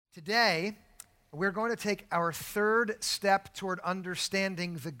Today, we're going to take our third step toward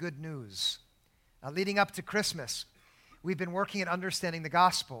understanding the good news. Leading up to Christmas, we've been working at understanding the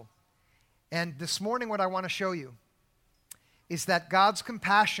gospel. And this morning, what I want to show you is that God's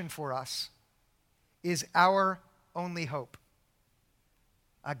compassion for us is our only hope.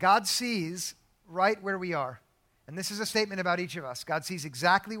 God sees right where we are. And this is a statement about each of us. God sees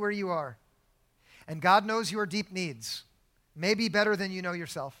exactly where you are. And God knows your deep needs, maybe better than you know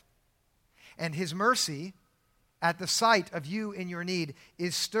yourself. And his mercy at the sight of you in your need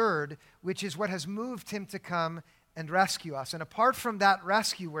is stirred, which is what has moved him to come and rescue us. And apart from that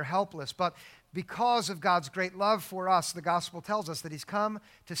rescue, we're helpless. But because of God's great love for us, the gospel tells us that he's come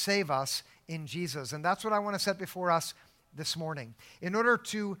to save us in Jesus. And that's what I want to set before us this morning. In order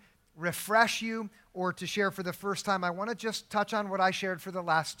to refresh you or to share for the first time, I want to just touch on what I shared for the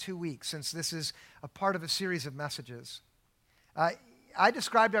last 2 weeks, since this is a part of a series of messages. I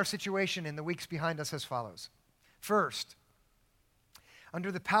described our situation in the weeks behind us as follows. First,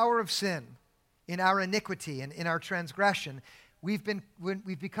 under the power of sin, in our iniquity and in our transgression, we've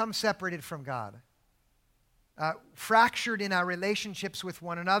become separated from God, fractured in our relationships with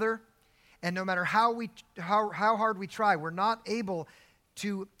one another, and no matter how hard we try, we're not able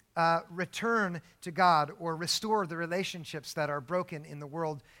to return to God or restore the relationships that are broken in the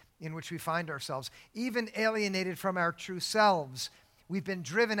world in which we find ourselves. Even alienated from our true selves, we've been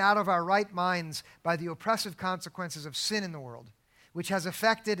driven out of our right minds by the oppressive consequences of sin in the world, which has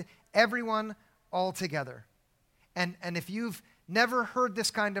affected everyone altogether. And if you've never heard this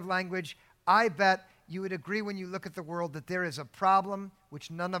kind of language, I bet you would agree when you look at the world that there is a problem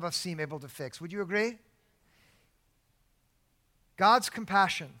which none of us seem able to fix. Would you agree? God's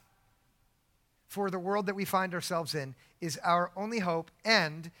compassion for the world that we find ourselves in is our only hope,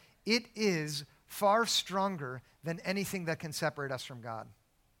 and it is far stronger than anything that can separate us from God.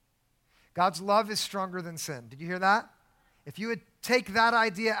 God's love is stronger than sin. Did you hear that? If you would take that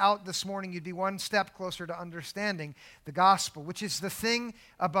idea out this morning, you'd be one step closer to understanding the gospel, which is the thing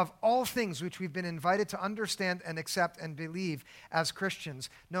above all things which we've been invited to understand and accept and believe as Christians.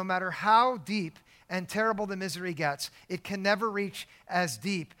 No matter how deep and terrible the misery gets, it can never reach as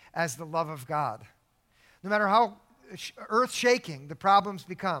deep as the love of God. No matter how earth-shaking the problems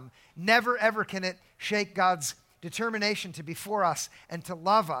become, never ever can it shake God's determination to be for us and to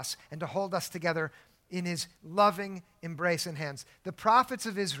love us and to hold us together in his loving embrace and hands. The prophets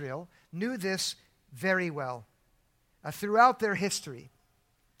of Israel knew this very well. Throughout their history,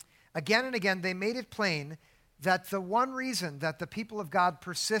 again and again, they made it plain that the one reason that the people of God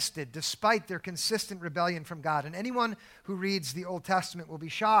persisted despite their consistent rebellion from God, and anyone who reads the Old Testament will be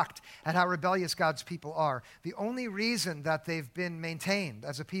shocked at how rebellious God's people are. The only reason that they've been maintained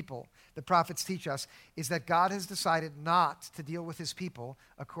as a people, the prophets teach us, is that God has decided not to deal with his people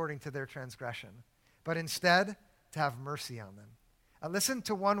according to their transgression, but instead to have mercy on them. Listen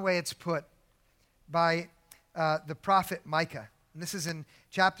to one way it's put by the prophet Micah. And this is in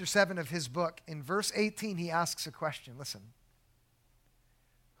chapter 7 of his book. In verse 18, he asks a question. Listen.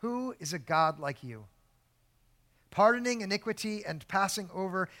 Who is a God like you, pardoning iniquity and passing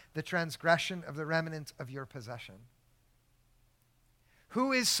over the transgression of the remnant of your possession?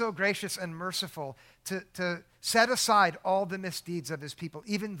 Who is so gracious and merciful to set aside all the misdeeds of his people,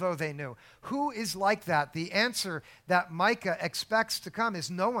 even though they knew? Who is like that? The answer that Micah expects to come is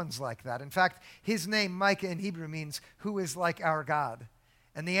no one's like that. In fact, his name, Micah in Hebrew, means who is like our God.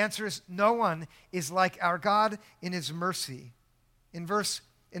 And the answer is no one is like our God in his mercy. In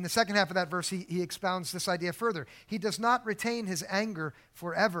the second half of that verse, he expounds this idea further. He does not retain his anger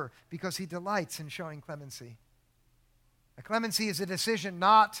forever because he delights in showing clemency. Clemency is a decision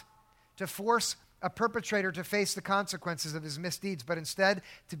not to force a perpetrator to face the consequences of his misdeeds, but instead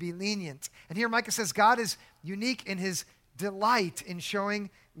to be lenient. And here Micah says God is unique in his delight in showing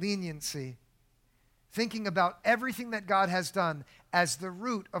leniency. Thinking about everything that God has done as the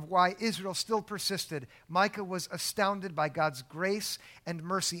root of why Israel still persisted, Micah was astounded by God's grace and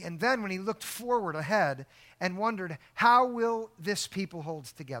mercy. And then when he looked forward ahead and wondered, how will this people hold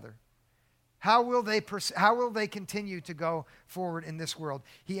together? How will they continue to go forward in this world?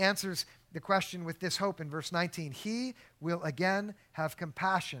 He answers the question with this hope in verse 19. He will again have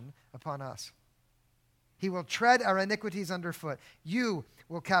compassion upon us. He will tread our iniquities underfoot. You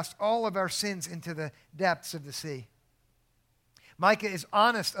will cast all of our sins into the depths of the sea. Micah is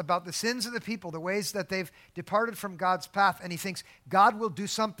honest about the sins of the people, the ways that they've departed from God's path, and he thinks God will do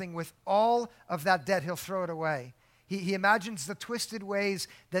something with all of that debt. He'll throw it away. He imagines the twisted ways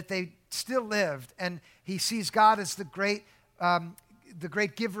that they still lived, and he sees God as the great the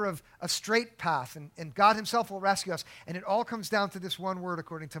great giver of a straight path, and God himself will rescue us. And it all comes down to this one word,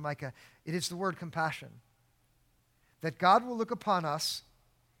 according to Micah. It is the word compassion. That God will look upon us,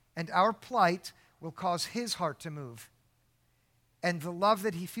 and our plight will cause his heart to move. And the love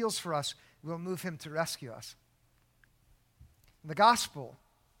that he feels for us will move him to rescue us. The gospel,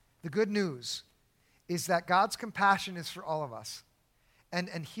 the good news, is that God's compassion is for all of us.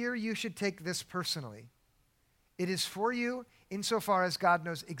 And here you should take this personally. It is for you insofar as God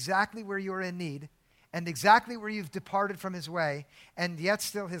knows exactly where you are in need and exactly where you've departed from his way, and yet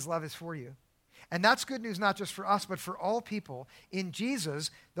still his love is for you. And that's good news not just for us, but for all people. In Jesus,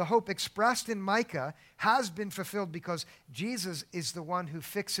 the hope expressed in Micah has been fulfilled because Jesus is the one who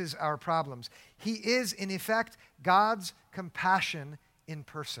fixes our problems. He is, in effect, God's compassion in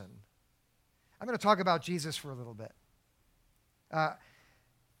person. I'm going to talk about Jesus for a little bit.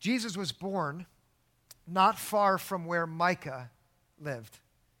 Jesus was born not far from where Micah lived,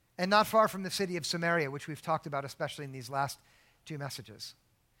 and not far from the city of Samaria, which we've talked about especially in these last two messages.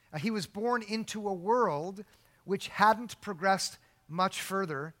 He was born into a world which hadn't progressed much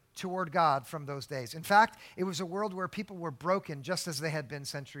further toward God from those days. In fact, it was a world where people were broken just as they had been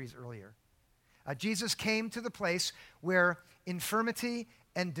centuries earlier. Jesus came to the place where infirmity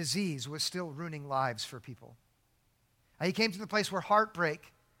and disease was still ruining lives for people. He came to the place where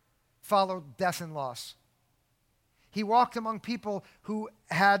heartbreak followed death and loss. He walked among people who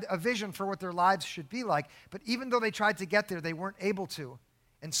had a vision for what their lives should be like, but even though they tried to get there, they weren't able to.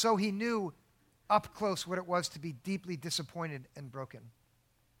 And so he knew up close what it was to be deeply disappointed and broken.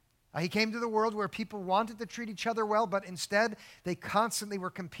 He came to the world where people wanted to treat each other well, but instead they constantly were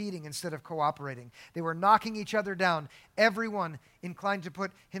competing instead of cooperating. They were knocking each other down, everyone inclined to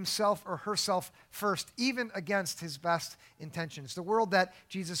put himself or herself first, even against his best intentions. The world that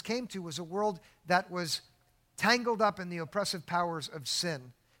Jesus came to was a world that was tangled up in the oppressive powers of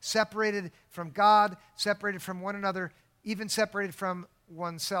sin, separated from God, separated from one another, even separated from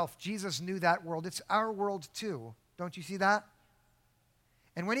oneself. Jesus knew that world. It's our world too. Don't you see that?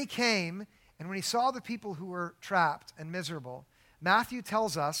 And when he came, and when he saw the people who were trapped and miserable, Matthew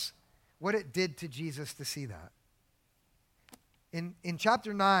tells us what it did to Jesus to see that. In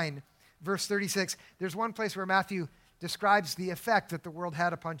chapter 9, verse 36, there's one place where Matthew describes the effect that the world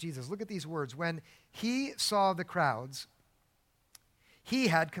had upon Jesus. Look at these words. When he saw the crowds, he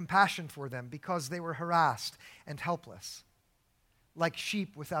had compassion for them because they were harassed and helpless, like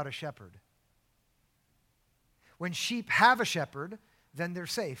sheep without a shepherd. When sheep have a shepherd, then they're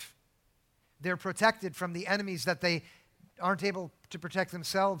safe. They're protected from the enemies that they aren't able to protect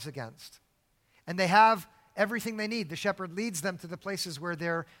themselves against. And they have everything they need. The shepherd leads them to the places where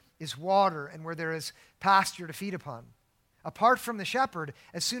there is water and where there is pasture to feed upon. Apart from the shepherd,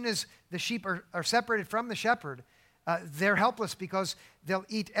 as soon as the sheep are separated from the shepherd, they're helpless because they'll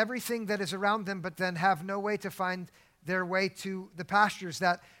eat everything that is around them, but then have no way to find their way to the pastures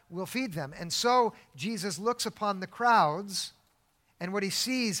that will feed them. And so Jesus looks upon the crowds, and what he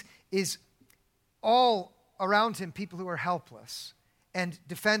sees is all around him people who are helpless and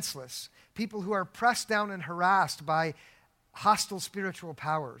defenseless, people who are pressed down and harassed by hostile spiritual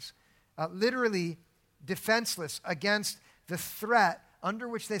powers, literally defenseless against the threat under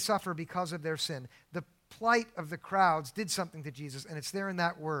which they suffer because of their sin. The plight of the crowds did something to Jesus, and it's there in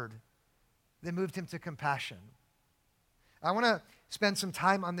that word. They moved him to compassion. I want to spend some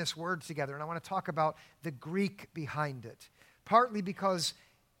time on this word together, and I want to talk about the Greek behind it. Partly because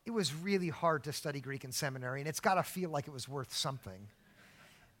it was really hard to study Greek in seminary, and it's got to feel like it was worth something.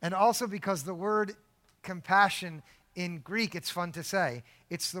 And also because the word compassion in Greek, it's fun to say,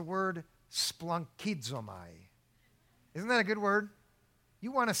 it's the word splankizomai. Isn't that a good word?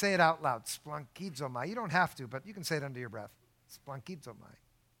 You want to say it out loud, splankizomai. You don't have to, but you can say it under your breath, splankizomai.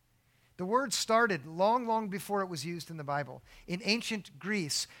 The word started long, long before it was used in the Bible. In ancient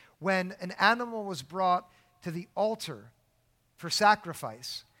Greece, when an animal was brought to the altar for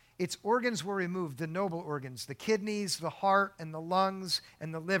sacrifice, its organs were removed, the noble organs, the kidneys, the heart, and the lungs,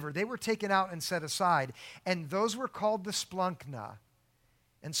 and the liver. They were taken out and set aside, and those were called the splankna.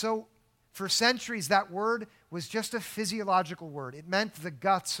 And so, for centuries, that word was just a physiological word. It meant the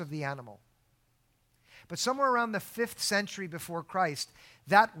guts of the animal. But somewhere around the 5th century before Christ,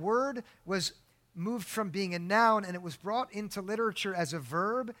 that word was moved from being a noun, and it was brought into literature as a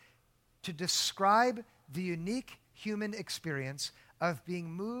verb to describe the unique human experience of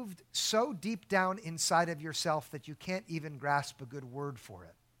being moved so deep down inside of yourself that you can't even grasp a good word for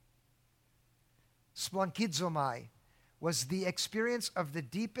it. Splankizomai was the experience of the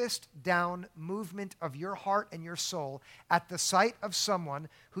deepest down movement of your heart and your soul at the sight of someone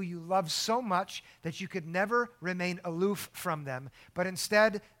who you love so much that you could never remain aloof from them, but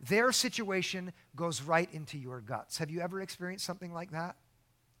instead their situation goes right into your guts. Have you ever experienced something like that?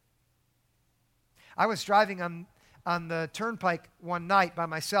 I was driving on the turnpike one night by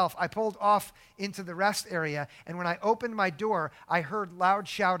myself. I pulled off into the rest area, and when I opened my door, I heard loud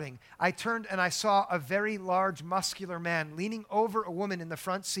shouting. I turned and I saw a very large, muscular man leaning over a woman in the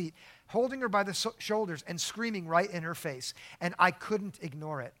front seat, holding her by the shoulders and screaming right in her face, and I couldn't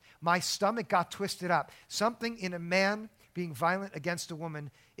ignore it. My stomach got twisted up. Something in a man being violent against a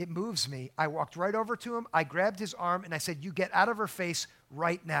woman, it moves me. I walked right over to him. I grabbed his arm, and I said, "You get out of her face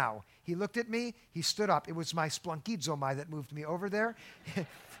right now." He looked at me. He stood up. It was my splankizomai that moved me over there.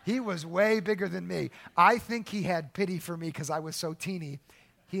 He was way bigger than me. I think he had pity for me because I was so teeny.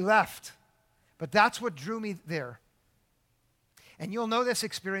 He left. But that's what drew me there. And you'll know this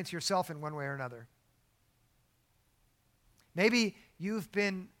experience yourself in one way or another. Maybe you've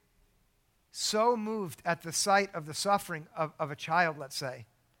been so moved at the sight of the suffering of a child, let's say,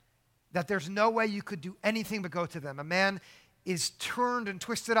 that there's no way you could do anything but go to them. A man is turned and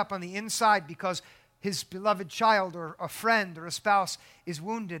twisted up on the inside because his beloved child or a friend or a spouse is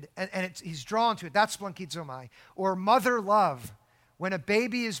wounded, and he's drawn to it. That's splankizomai. Or mother love, when a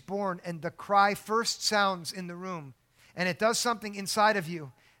baby is born and the cry first sounds in the room, and it does something inside of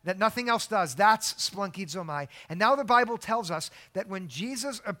you that nothing else does. That's splankizomai. And now the Bible tells us that when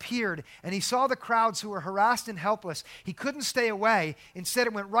Jesus appeared and he saw the crowds who were harassed and helpless, he couldn't stay away. Instead,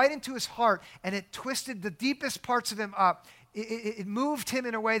 it went right into his heart, and it twisted the deepest parts of him up. It moved him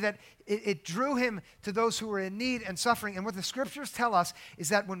in a way that it drew him to those who were in need and suffering. And what the scriptures tell us is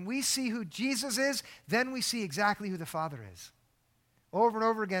that when we see who Jesus is, then we see exactly who the Father is. Over and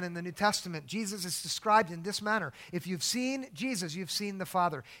over again in the New Testament, Jesus is described in this manner. If you've seen Jesus, you've seen the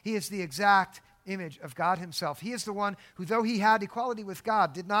Father. He is the exact image of God himself. He is the one who, though he had equality with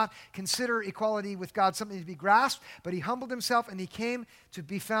God, did not consider equality with God something to be grasped, but he humbled himself and he came to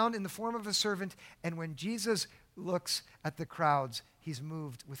be found in the form of a servant. And when Jesus looks at the crowds, he's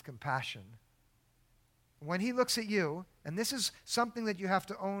moved with compassion. When he looks at you, and this is something that you have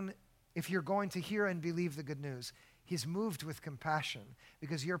to own if you're going to hear and believe the good news, he's moved with compassion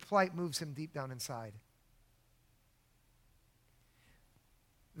because your plight moves him deep down inside.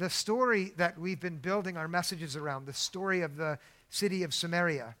 The story that we've been building our messages around, the story of the city of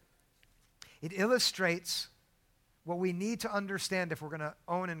Samaria, it illustrates what we need to understand if we're going to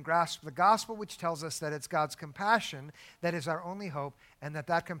own and grasp the gospel, which tells us that it's God's compassion that is our only hope, and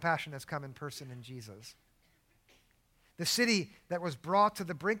that compassion has come in person in Jesus. The city that was brought to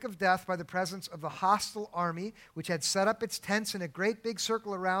the brink of death by the presence of the hostile army, which had set up its tents in a great big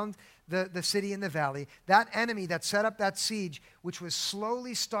circle around the city in the valley, that enemy that set up that siege, which was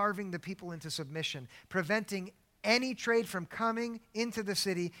slowly starving the people into submission, preventing any trade from coming into the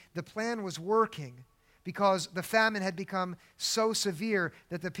city, the plan was working because the famine had become so severe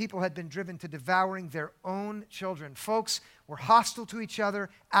that the people had been driven to devouring their own children. Folks were hostile to each other,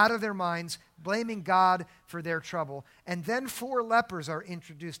 out of their minds, blaming God for their trouble. And then 4 lepers are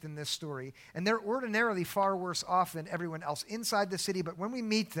introduced in this story, and they're ordinarily far worse off than everyone else inside the city, but when we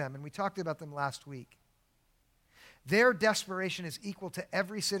meet them, and we talked about them last week, their desperation is equal to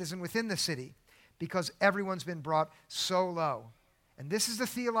every citizen within the city because everyone's been brought so low. And this is the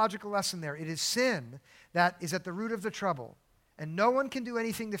theological lesson there. It is sin that is at the root of the trouble. And no one can do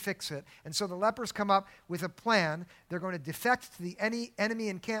anything to fix it. And so the lepers come up with a plan. They're going to defect to the enemy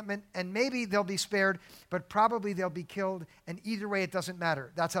encampment, and maybe they'll be spared, but probably they'll be killed. And either way, it doesn't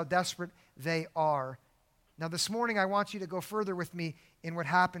matter. That's how desperate they are. Now, this morning, I want you to go further with me in what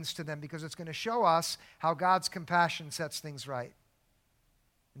happens to them, because it's going to show us how God's compassion sets things right.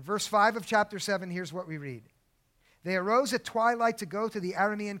 In verse 5 of chapter 7, here's what we read. They arose at twilight to go to the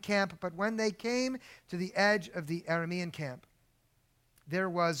Aramean camp, but when they came to the edge of the Aramean camp, there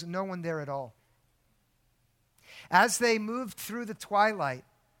was no one there at all. As they moved through the twilight,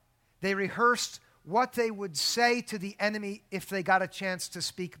 they rehearsed what they would say to the enemy if they got a chance to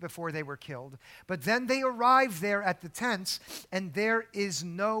speak before they were killed. But then they arrived there at the tents, and there is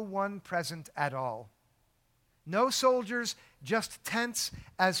no one present at all. No soldiers, just tents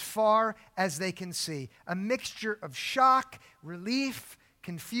as far as they can see. A mixture of shock, relief,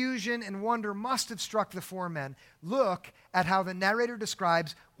 confusion, and wonder must have struck the 4 men. Look at how the narrator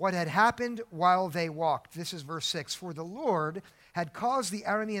describes what had happened while they walked. This is verse 6. For the Lord had caused the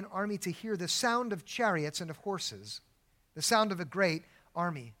Aramean army to hear the sound of chariots and of horses, the sound of a great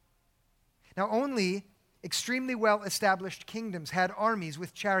army. Now only Extremely well-established kingdoms had armies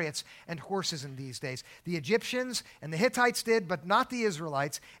with chariots and horses in these days. The Egyptians and the Hittites did, but not the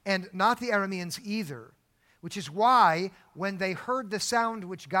Israelites, and not the Arameans either. Which is why, when they heard the sound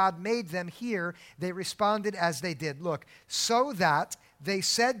which God made them hear, they responded as they did. Look, so that they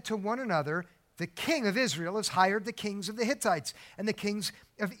said to one another, the king of Israel has hired the kings of the Hittites and the kings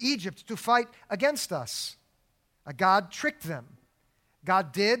of Egypt to fight against us. God tricked them.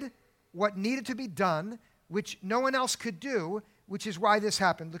 God did what needed to be done, which no one else could do, which is why this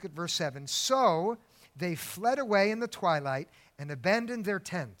happened. Look at verse 7. So they fled away in the twilight and abandoned their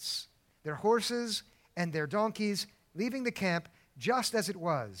tents, their horses and their donkeys, leaving the camp just as it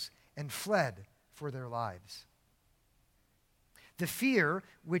was, and fled for their lives. The fear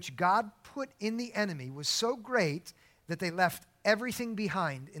which God put in the enemy was so great that they left everything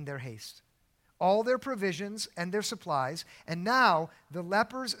behind in their haste, all their provisions and their supplies, and now the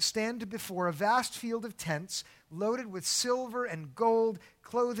lepers stand before a vast field of tents loaded with silver and gold,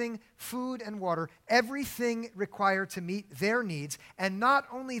 clothing, food and water, everything required to meet their needs, and not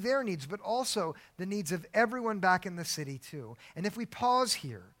only their needs, but also the needs of everyone back in the city too. And if we pause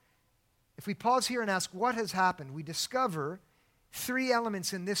here and ask what has happened, we discover three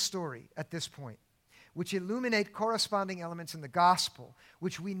elements in this story at this point, which illuminate corresponding elements in the gospel,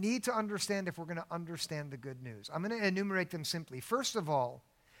 which we need to understand if we're going to understand the good news. I'm going to enumerate them simply. First of all,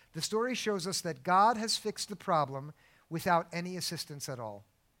 the story shows us that God has fixed the problem without any assistance at all.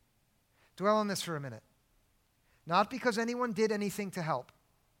 Dwell on this for a minute. Not because anyone did anything to help.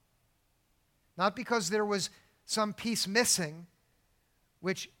 Not because there was some piece missing,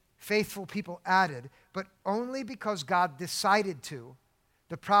 which faithful people added, but only because God decided to.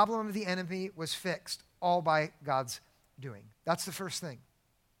 The problem of the enemy was fixed, all by God's doing. That's the first thing.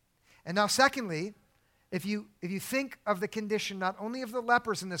 And now secondly, if you think of the condition not only of the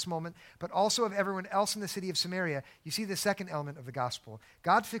lepers in this moment, but also of everyone else in the city of Samaria, you see the second element of the gospel.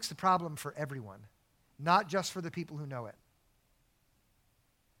 God fixed the problem for everyone, not just for the people who know it.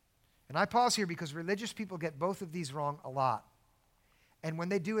 And I pause here because religious people get both of these wrong a lot. And when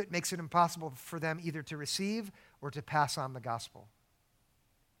they do, it makes it impossible for them either to receive or to pass on the gospel.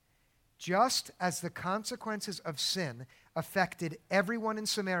 Just as the consequences of sin affected everyone in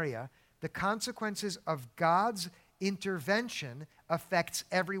Samaria, the consequences of God's intervention affects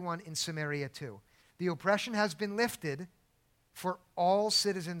everyone in Samaria too. The oppression has been lifted for all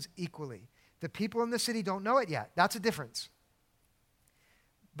citizens equally. The people in the city don't know it yet. That's a difference.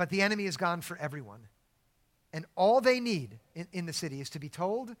 But the enemy is gone for everyone. And all they need in the city is to be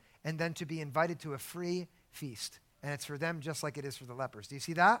told and then to be invited to a free feast. And it's for them just like it is for the lepers. Do you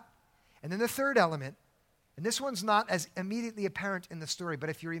see that? And then the third element, and this one's not as immediately apparent in the story, but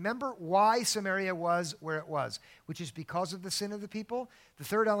if you remember why Samaria was where it was, which is because of the sin of the people, the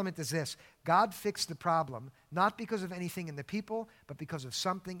third element is this. God fixed the problem, not because of anything in the people, but because of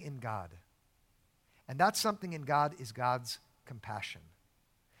something in God. And that something in God is God's compassion.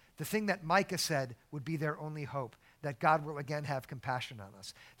 The thing that Micah said would be their only hope, that God will again have compassion on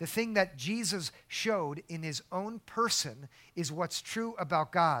us. The thing that Jesus showed in his own person is what's true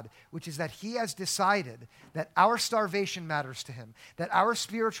about God, which is that he has decided that our starvation matters to him, that our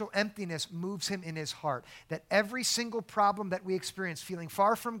spiritual emptiness moves him in his heart, that every single problem that we experience, feeling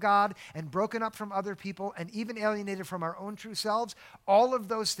far from God and broken up from other people and even alienated from our own true selves, all of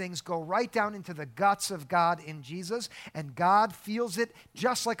those things go right down into the guts of God in Jesus, and God feels it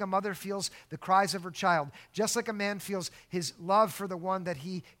just like a mother feels the cries of her child, just like a man feels his love for the one that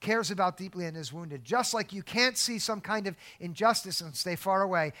he cares about deeply and is wounded. Just like you can't see some kind of injustice and stay far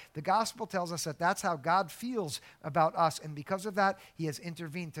away, the gospel tells us that that's how God feels about us, and because of that, he has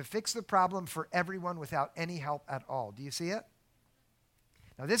intervened to fix the problem for everyone without any help at all. Do you see it?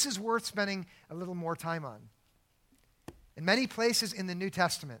 Now, this is worth spending a little more time on. In many places in the New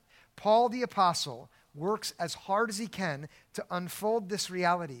Testament, Paul the Apostle works as hard as he can to unfold this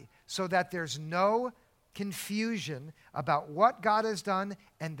reality so that there's no confusion about what God has done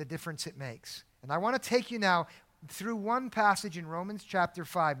and the difference it makes. And I want to take you now through one passage in Romans chapter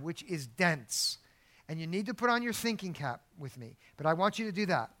 5, which is dense. And you need to put on your thinking cap with me. But I want you to do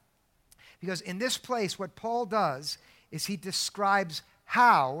that. Because in this place, what Paul does is he describes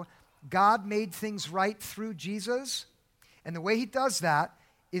how God made things right through Jesus. And the way he does that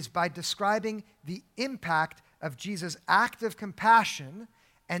is by describing the impact of Jesus' act of compassion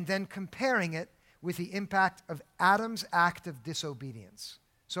and then comparing it with the impact of Adam's act of disobedience.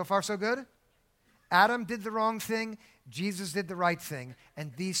 So far, so good? Adam did the wrong thing, Jesus did the right thing,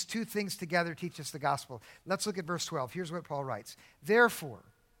 and these two things together teach us the gospel. Let's look at verse 12. Here's what Paul writes. Therefore,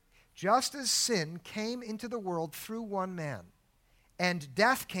 just as sin came into the world through one man, and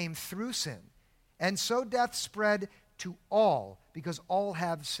death came through sin, And so death spread to all, because all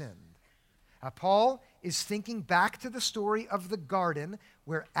have sinned. Paul is thinking back to the story of the garden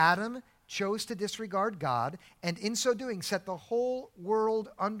where Adam chose to disregard God, and in so doing set the whole world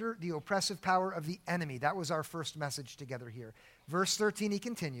under the oppressive power of the enemy. That was our first message together here. Verse 13, he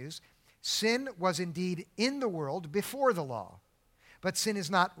continues, sin was indeed in the world before the law, but sin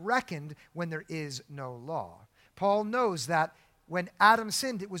is not reckoned when there is no law. Paul knows that when Adam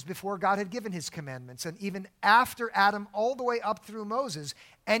sinned, it was before God had given his commandments. And even after Adam, all the way up through Moses,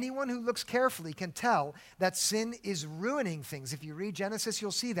 anyone who looks carefully can tell that sin is ruining things. If you read Genesis,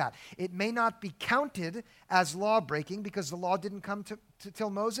 you'll see that. It may not be counted as law breaking because the law didn't come till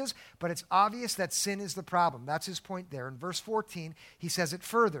Moses, but it's obvious that sin is the problem. That's his point there. In verse 14, he says it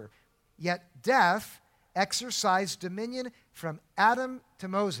further. Yet death exercised dominion from Adam to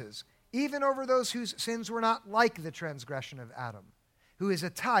Moses, even over those whose sins were not like the transgression of Adam, who is a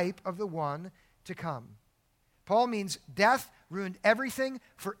type of the one to come. Paul means death ruined everything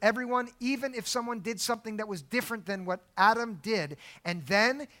for everyone, even if someone did something that was different than what Adam did. And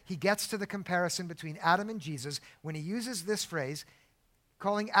then he gets to the comparison between Adam and Jesus when he uses this phrase,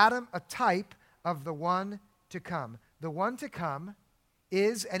 calling Adam a type of the one to come. The one to come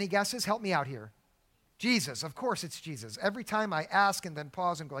is, any guesses? Help me out here. Jesus. Of course it's Jesus. Every time I ask and then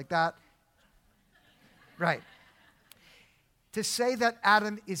pause and go like that. Right. To say that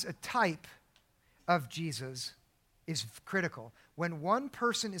Adam is a type of Jesus is critical. When one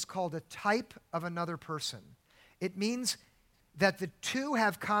person is called a type of another person, it means that the two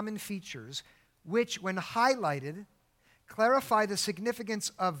have common features which, when highlighted, clarify the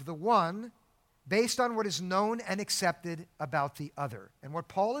significance of the one based on what is known and accepted about the other. And what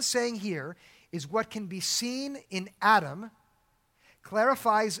Paul is saying here is what can be seen in Adam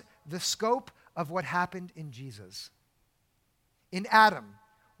clarifies the scope of what happened in Jesus. In Adam,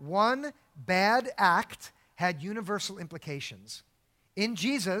 one bad act had universal implications. In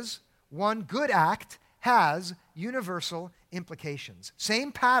Jesus, one good act has universal implications.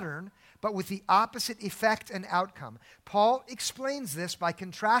 Same pattern, but with the opposite effect and outcome. Paul explains this by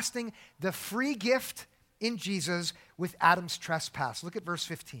contrasting the free gift in Jesus with Adam's trespass. Look at verse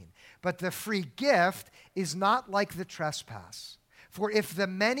 15. But the free gift is not like the trespass. For if the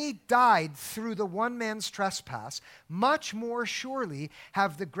many died through the one man's trespass, much more surely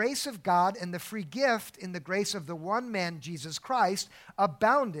have the grace of God and the free gift in the grace of the one man, Jesus Christ,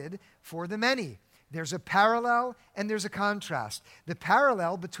 abounded for the many. There's a parallel and there's a contrast. The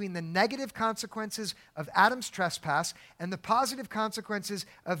parallel between the negative consequences of Adam's trespass and the positive consequences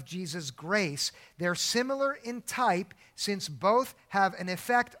of Jesus' grace. They're similar in type since both have an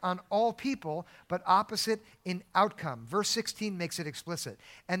effect on all people, but opposite in outcome. Verse 16 makes it explicit.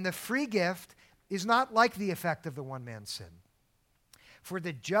 And the free gift is not like the effect of the one man's sin. For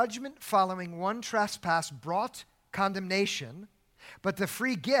the judgment following one trespass brought condemnation, but the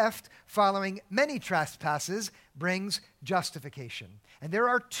free gift following many trespasses brings justification. And there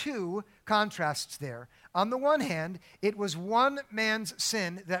are two contrasts there. On the one hand, it was one man's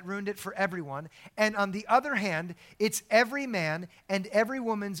sin that ruined it for everyone. And on the other hand, it's every man and every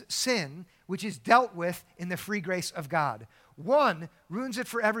woman's sin which is dealt with in the free grace of God. One ruins it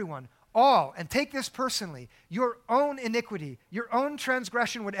for everyone. All, and take this personally, your own iniquity, your own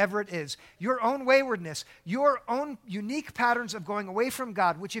transgression, whatever it is, your own waywardness, your own unique patterns of going away from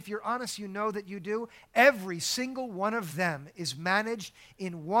God, which if you're honest, you know that you do, every single one of them is managed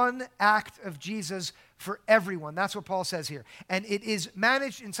in one act of Jesus for everyone. That's what Paul says here. And it is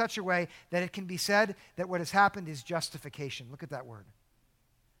managed in such a way that it can be said that what has happened is justification. Look at that word.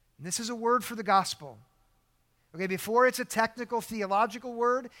 And this is a word for the gospel. Okay, before it's a technical theological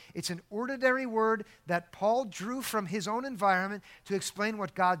word, it's an ordinary word that Paul drew from his own environment to explain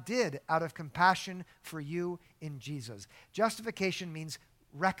what God did out of compassion for you in Jesus. Justification means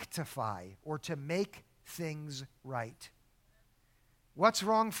rectify or to make things right. What's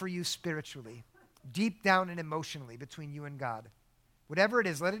wrong for you spiritually, deep down and emotionally between you and God? Whatever it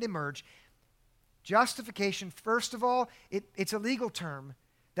is, let it emerge. Justification, first of all, it's a legal term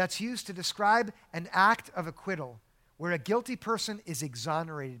that's used to describe an act of acquittal where a guilty person is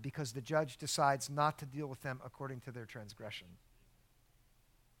exonerated because the judge decides not to deal with them according to their transgression.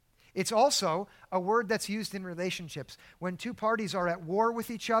 It's also a word that's used in relationships when two parties are at war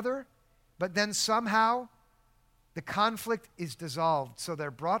with each other, but then somehow the conflict is dissolved, so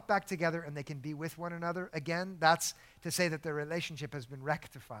they're brought back together and they can be with one another again. That's to say that their relationship has been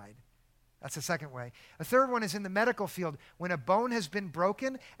rectified. That's the second way. A third one is in the medical field. When a bone has been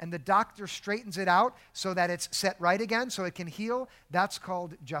broken and the doctor straightens it out so that it's set right again, so it can heal, that's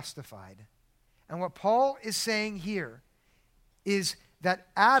called justified. And what Paul is saying here is that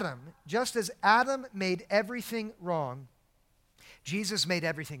Adam, just as Adam made everything wrong, Jesus made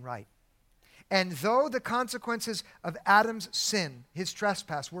everything right. And though the consequences of Adam's sin, his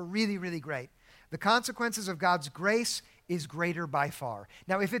trespass, were really, really great, the consequences of God's grace is greater by far.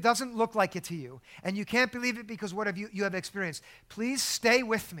 Now, if it doesn't look like it to you, and you can't believe it because what you have experienced, please stay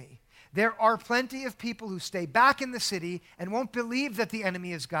with me. There are plenty of people who stay back in the city and won't believe that the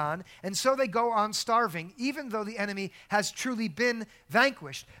enemy is gone, and so they go on starving, even though the enemy has truly been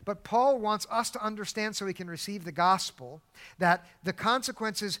vanquished. But Paul wants us to understand, so we can receive the gospel, that the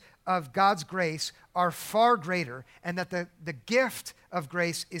consequences of God's grace are far greater, and that the gift of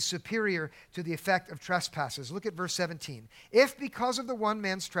grace is superior to the effect of trespasses. Look at verse 17. If because of the one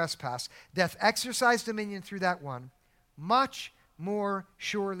man's trespass, death exercised dominion through that one, much more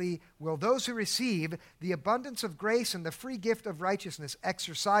surely will those who receive the abundance of grace and the free gift of righteousness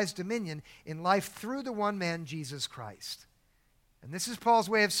exercise dominion in life through the one man, Jesus Christ. And this is Paul's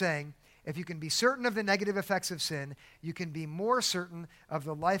way of saying, if you can be certain of the negative effects of sin, you can be more certain of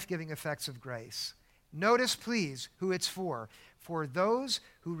the life-giving effects of grace. Notice, please, who it's for. For those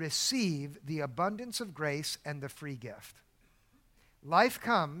who receive the abundance of grace and the free gift. Life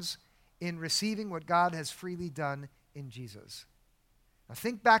comes in receiving what God has freely done in Jesus. Now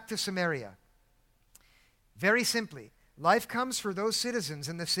think back to Samaria. Very simply, life comes for those citizens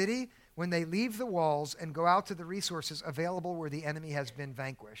in the city when they leave the walls and go out to the resources available where the enemy has been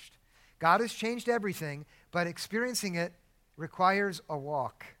vanquished. God has changed everything, but experiencing it requires a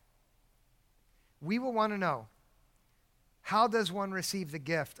walk. We will want to know, how does one receive the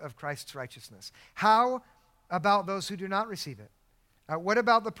gift of Christ's righteousness? How about those who do not receive it? What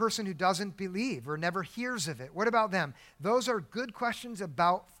about the person who doesn't believe or never hears of it? What about them? Those are good questions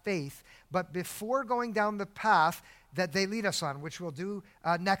about faith, but before going down the path that they lead us on, which we'll do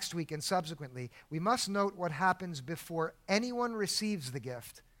next week and subsequently, we must note what happens before anyone receives the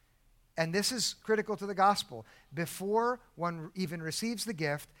gift. And this is critical to the gospel. Before one even receives the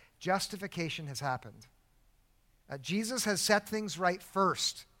gift, justification has happened. Jesus has set things right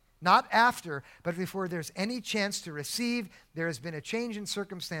first. Not after, but before there's any chance to receive, there has been a change in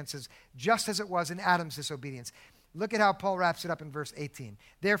circumstances, just as it was in Adam's disobedience. Look at how Paul wraps it up in verse 18.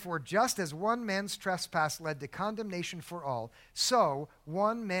 Therefore, just as one man's trespass led to condemnation for all, so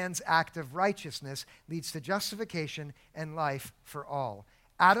one man's act of righteousness leads to justification and life for all.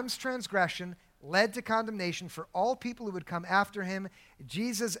 Adam's transgression led to condemnation for all people who would come after him.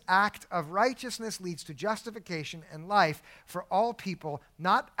 Jesus' act of righteousness leads to justification and life for all people,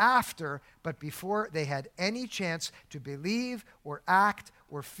 not after, but before they had any chance to believe or act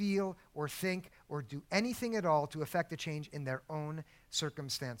or feel or think or do anything at all to effect a change in their own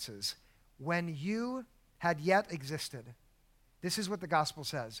circumstances. When you had yet existed, this is what the gospel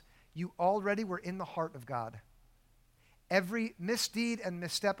says, you already were in the heart of God. Every misdeed and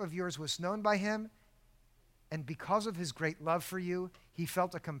misstep of yours was known by him, and because of his great love for you, he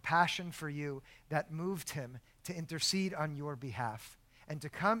felt a compassion for you that moved him to intercede on your behalf and to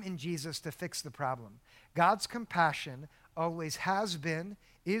come in Jesus to fix the problem. God's compassion always has been,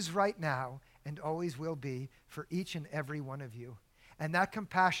 is right now, and always will be for each and every one of you. And that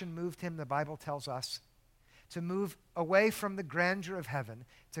compassion moved him, the Bible tells us, to move away from the grandeur of heaven,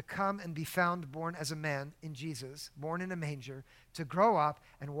 to come and be found born as a man in Jesus, born in a manger, to grow up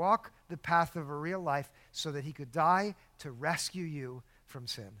and walk the path of a real life so that he could die to rescue you from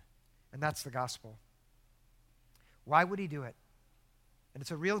sin. And that's the gospel. Why would he do it? And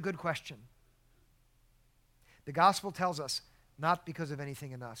it's a real good question. The gospel tells us not because of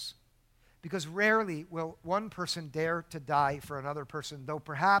anything in us. Because rarely will one person dare to die for another person, though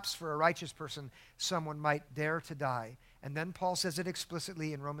perhaps for a righteous person, someone might dare to die. And then Paul says it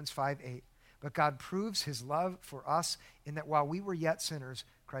explicitly in Romans 5:8. But God proves his love for us in that while we were yet sinners,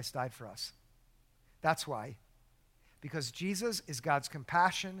 Christ died for us. That's why. Because Jesus is God's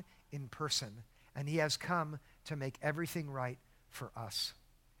compassion in person, and he has come to make everything right for us.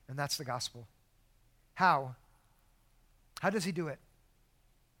 And that's the gospel. How? How does he do it?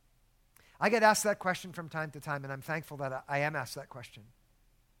 I get asked that question from time to time, and I'm thankful that I am asked that question.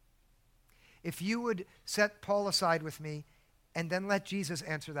 If you would set Paul aside with me and then let Jesus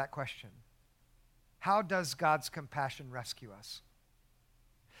answer that question, how does God's compassion rescue us?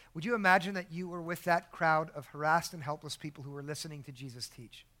 Would you imagine that you were with that crowd of harassed and helpless people who were listening to Jesus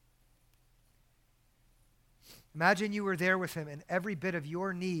teach? Imagine you were there with him and every bit of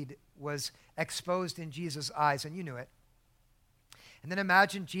your need was exposed in Jesus' eyes, and you knew it. And then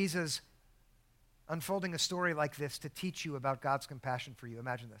imagine Jesus unfolding a story like this to teach you about God's compassion for you.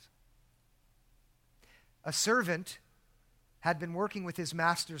 Imagine this. A servant had been working with his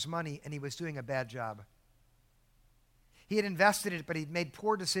master's money and he was doing a bad job. He had invested it, but he'd made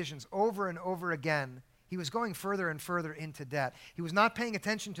poor decisions over and over again. He was going further and further into debt. He was not paying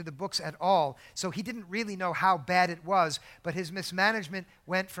attention to the books at all, so he didn't really know how bad it was, but his mismanagement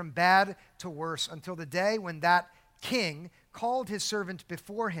went from bad to worse until the day when that king called his servant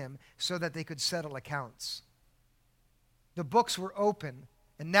before him so that they could settle accounts. The books were open,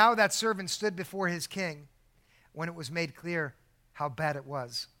 and now that servant stood before his king when it was made clear how bad it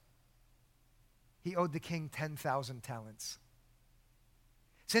was. He owed the king 10,000 talents.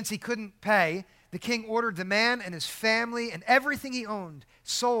 Since he couldn't pay, the king ordered the man and his family and everything he owned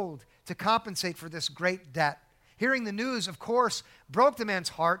sold to compensate for this great debt. Hearing the news, of course, broke the man's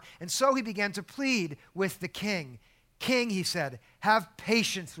heart, and so he began to plead with the king. King, he said, have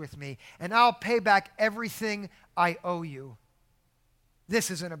patience with me, and I'll pay back everything I owe you. This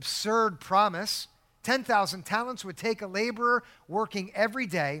is an absurd promise. 10,000 talents would take a laborer working every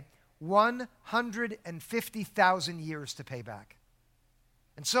day 150,000 years to pay back.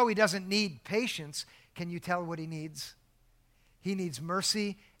 And so he doesn't need patience. Can you tell what he needs? He needs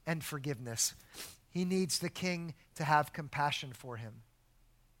mercy and forgiveness. He needs the king to have compassion for him.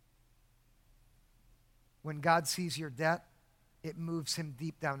 When God sees your debt, it moves him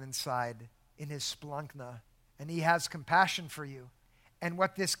deep down inside in his splanchna, and he has compassion for you. And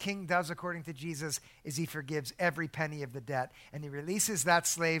what this king does, according to Jesus, is he forgives every penny of the debt, and he releases that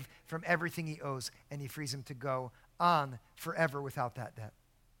slave from everything he owes, and he frees him to go on forever without that debt.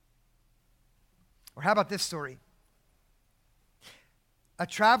 Or how about this story? A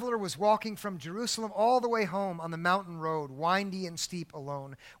traveler was walking from Jerusalem all the way home on the mountain road, windy and steep,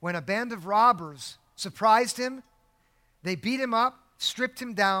 alone, when a band of robbers surprised him. They beat him up, stripped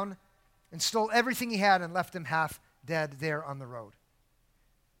him down, and stole everything he had and left him half dead there on the road.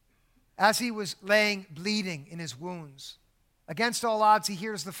 As he was laying bleeding in his wounds, against all odds, he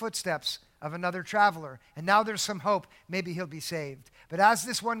hears the footsteps of another traveler, and now there's some hope. Maybe he'll be saved. But as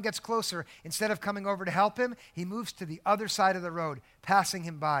this one gets closer, instead of coming over to help him, he moves to the other side of the road, passing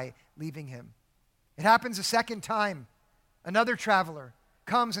him by, leaving him. It happens a second time. Another traveler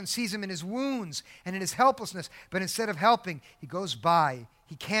comes and sees him in his wounds and in his helplessness, but instead of helping, he goes by.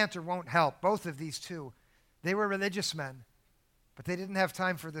 He can't or won't help. Both of these two. They were religious men, but they didn't have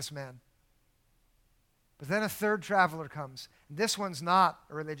time for this man. But then a third traveler comes. And this one's not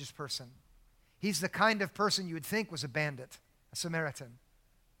a religious person. He's the kind of person you would think was a bandit, a Samaritan.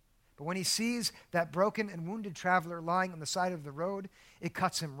 But when he sees that broken and wounded traveler lying on the side of the road, it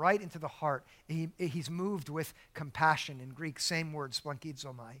cuts him right into the heart. He's moved with compassion. In Greek, same word,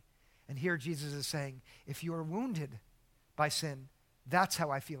 splankizomai. And here Jesus is saying, if you are wounded by sin, that's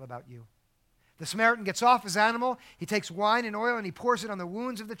how I feel about you. The Samaritan gets off his animal, he takes wine and oil and he pours it on the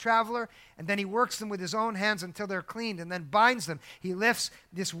wounds of the traveler, and then he works them with his own hands until they're cleaned and then binds them. He lifts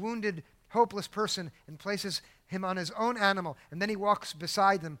this wounded, hopeless person and places him on his own animal, and then he walks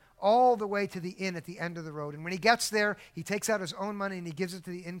beside them all the way to the inn at the end of the road. And when he gets there, he takes out his own money and he gives it to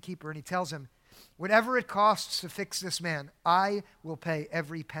the innkeeper and he tells him, whatever it costs to fix this man, I will pay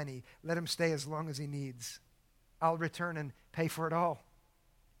every penny. Let him stay as long as he needs. I'll return and pay for it all.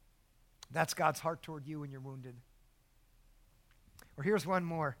 That's God's heart toward you when you're wounded. Or here's one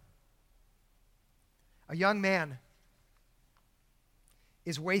more. A young man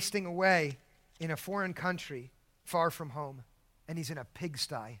is wasting away in a foreign country far from home, and he's in a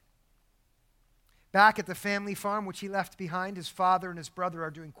pigsty. Back at the family farm which he left behind, his father and his brother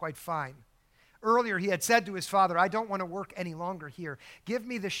are doing quite fine. Earlier, he had said to his father, I don't want to work any longer here. Give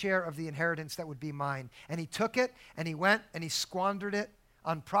me the share of the inheritance that would be mine. And he took it, and he went, and he squandered it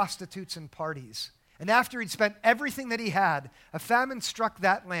on prostitutes and parties. And after he'd spent everything that he had, a famine struck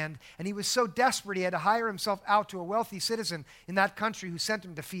that land, and he was so desperate he had to hire himself out to a wealthy citizen in that country who sent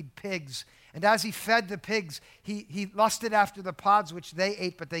him to feed pigs. And as he fed the pigs, he lusted after the pods which they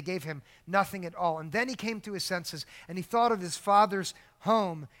ate, but they gave him nothing at all. And then he came to his senses, and he thought of his father's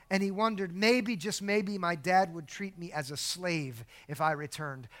home, and he wondered, maybe, just maybe, my dad would treat me as a slave if I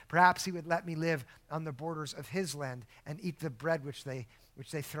returned. Perhaps he would let me live on the borders of his land and eat the bread which they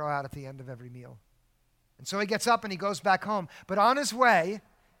throw out at the end of every meal. And so he gets up and he goes back home. But on his way,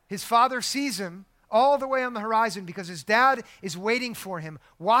 his father sees him all the way on the horizon because his dad is waiting for him,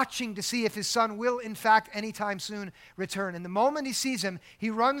 watching to see if his son will, in fact, anytime soon return. And the moment he sees him, he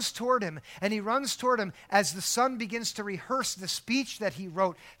runs toward him, and he runs toward him as the son begins to rehearse the speech that he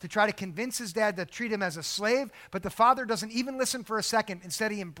wrote to try to convince his dad to treat him as a slave. But the father doesn't even listen for a second.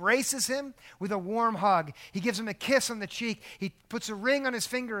 Instead, he embraces him with a warm hug. He gives him a kiss on the cheek. He puts a ring on his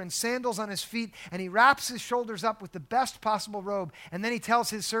finger and sandals on his feet, and he wraps his shoulders up with the best possible robe. And then he tells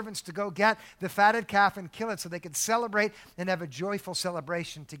his servants to go get the fatted fatted calf and kill it so they could celebrate and have a joyful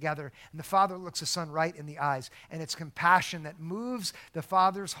celebration together. And the father looks the son right in the eyes, and it's compassion that moves the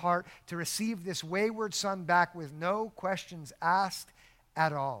father's heart to receive this wayward son back with no questions asked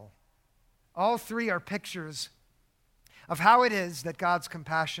at all. All three are pictures of how it is that God's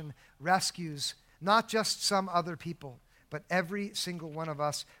compassion rescues not just some other people, but every single one of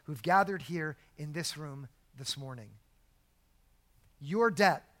us who've gathered here in this room this morning. Your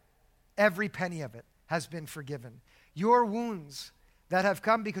debt, every penny of it, has been forgiven. Your wounds that have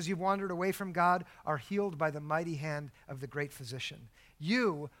come because you've wandered away from God are healed by the mighty hand of the great physician.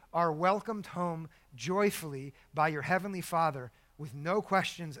 You are welcomed home joyfully by your heavenly Father with no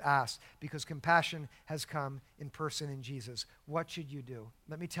questions asked, because compassion has come in person in Jesus. What should you do?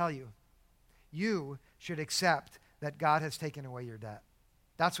 Let me tell you. You should accept that God has taken away your debt.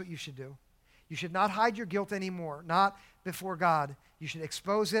 That's what you should do. You should not hide your guilt anymore, not before God. You should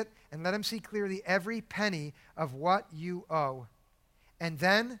expose it and let him see clearly every penny of what you owe. And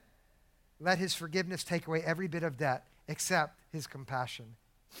then let his forgiveness take away every bit of debt except his compassion.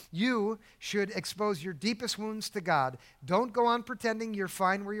 You should expose your deepest wounds to God. Don't go on pretending you're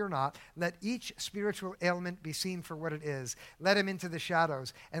fine where you're not. Let each spiritual ailment be seen for what it is. Let him into the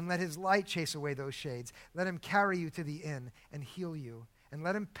shadows, and let his light chase away those shades. Let him carry you to the inn and heal you, and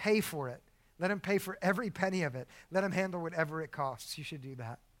let him pay for it. Let him pay for every penny of it. Let him handle whatever it costs. You should do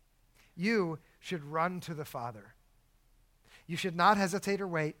that. You should run to the Father. You should not hesitate or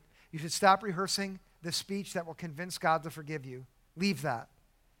wait. You should stop rehearsing the speech that will convince God to forgive you. Leave that.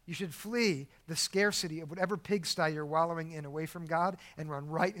 You should flee the scarcity of whatever pigsty you're wallowing in away from God and run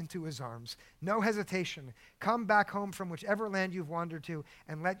right into his arms. No hesitation. Come back home from whichever land you've wandered to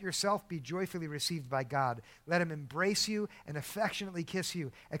and let yourself be joyfully received by God. Let him embrace you and affectionately kiss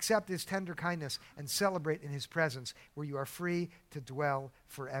you. Accept his tender kindness and celebrate in his presence where you are free to dwell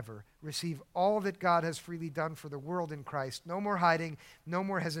forever. Receive all that God has freely done for the world in Christ. No more hiding, no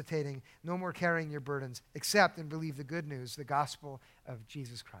more hesitating, no more carrying your burdens. Accept and believe the good news, the gospel of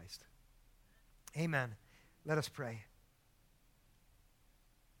Jesus Christ. Amen. Let us pray.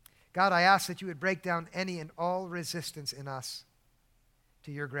 God, I ask that you would break down any and all resistance in us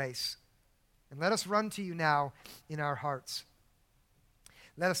to your grace. And let us run to you now in our hearts.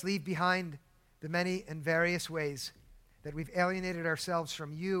 Let us leave behind the many and various ways that we've alienated ourselves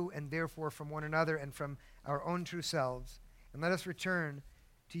from you and therefore from one another and from our own true selves. And let us return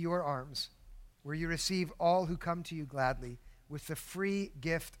to your arms, where you receive all who come to you gladly with the free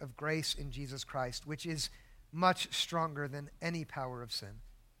gift of grace in Jesus Christ, which is much stronger than any power of sin.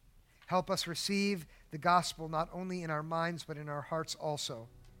 Help us receive the gospel not only in our minds but in our hearts also,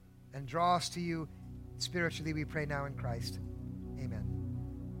 and draw us to you spiritually, we pray now in Christ.